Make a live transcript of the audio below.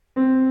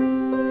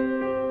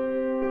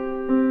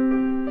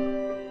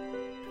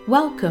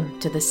Welcome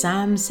to the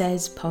Sam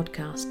Says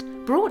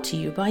podcast, brought to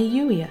you by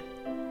Youier.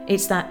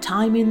 It's that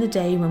time in the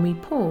day when we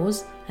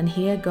pause and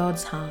hear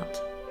God's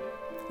heart.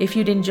 If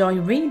you'd enjoy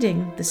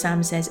reading the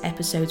Sam Says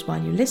episodes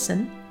while you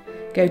listen,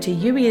 go to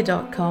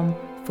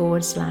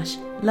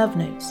youier.com/love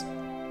notes.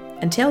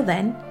 Until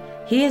then,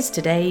 here's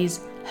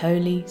today's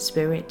Holy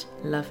Spirit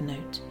love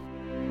note.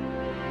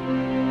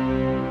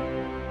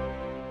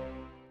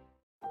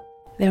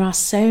 There are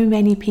so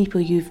many people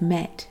you've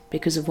met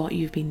because of what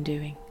you've been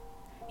doing.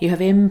 You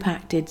have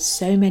impacted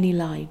so many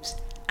lives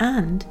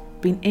and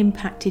been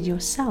impacted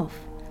yourself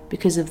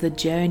because of the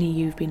journey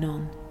you've been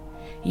on.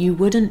 You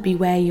wouldn't be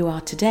where you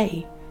are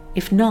today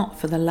if not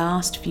for the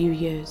last few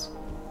years.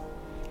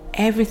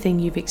 Everything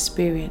you've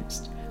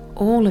experienced,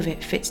 all of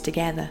it fits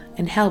together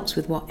and helps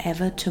with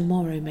whatever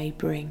tomorrow may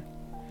bring.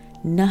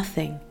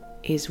 Nothing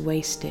is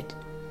wasted.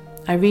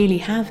 I really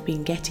have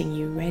been getting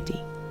you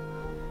ready.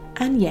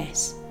 And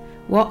yes,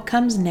 what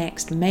comes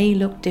next may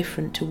look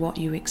different to what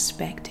you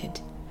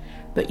expected,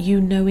 but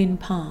you know in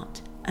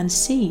part and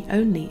see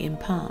only in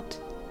part.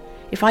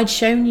 If I'd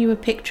shown you a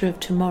picture of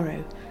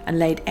tomorrow and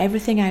laid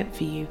everything out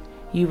for you,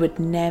 you would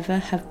never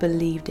have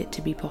believed it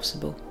to be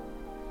possible.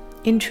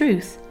 In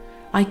truth,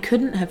 I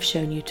couldn't have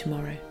shown you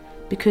tomorrow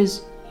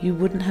because you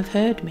wouldn't have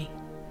heard me.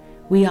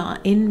 We are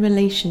in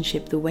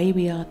relationship the way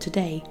we are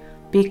today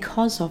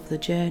because of the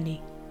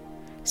journey.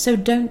 So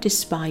don't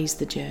despise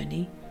the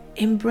journey,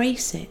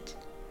 embrace it.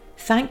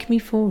 Thank me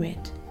for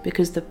it,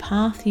 because the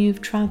path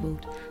you've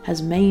travelled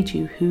has made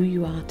you who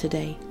you are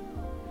today.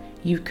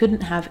 You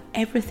couldn't have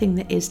everything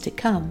that is to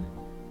come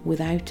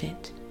without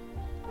it.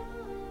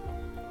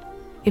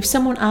 If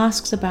someone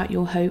asks about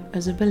your hope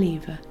as a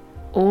believer,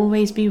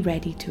 always be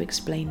ready to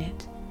explain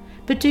it.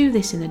 But do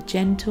this in a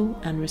gentle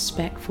and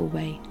respectful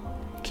way.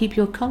 Keep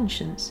your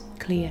conscience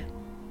clear.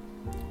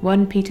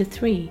 1 Peter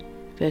 3,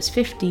 verse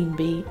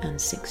 15b and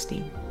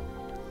 16.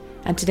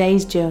 And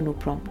today's journal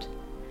prompt: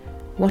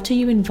 what are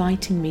you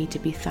inviting me to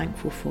be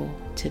thankful for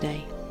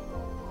today?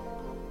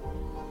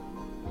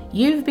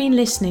 You've been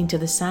listening to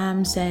the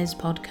Sam Says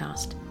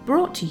podcast,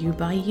 brought to you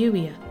by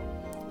Youier.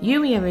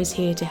 Youier is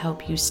here to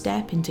help you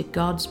step into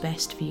God's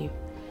best for you,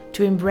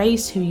 to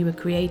embrace who you were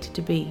created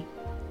to be,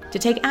 to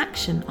take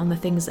action on the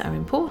things that are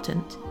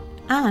important,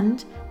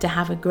 and to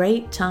have a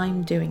great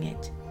time doing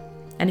it.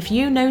 And if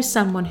you know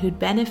someone who'd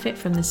benefit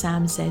from the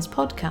Sam Says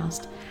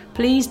podcast,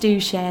 please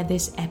do share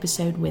this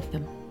episode with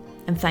them.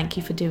 And thank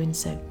you for doing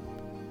so.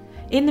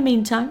 In the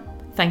meantime,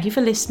 thank you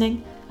for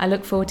listening. I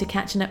look forward to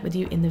catching up with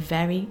you in the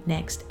very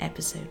next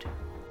episode.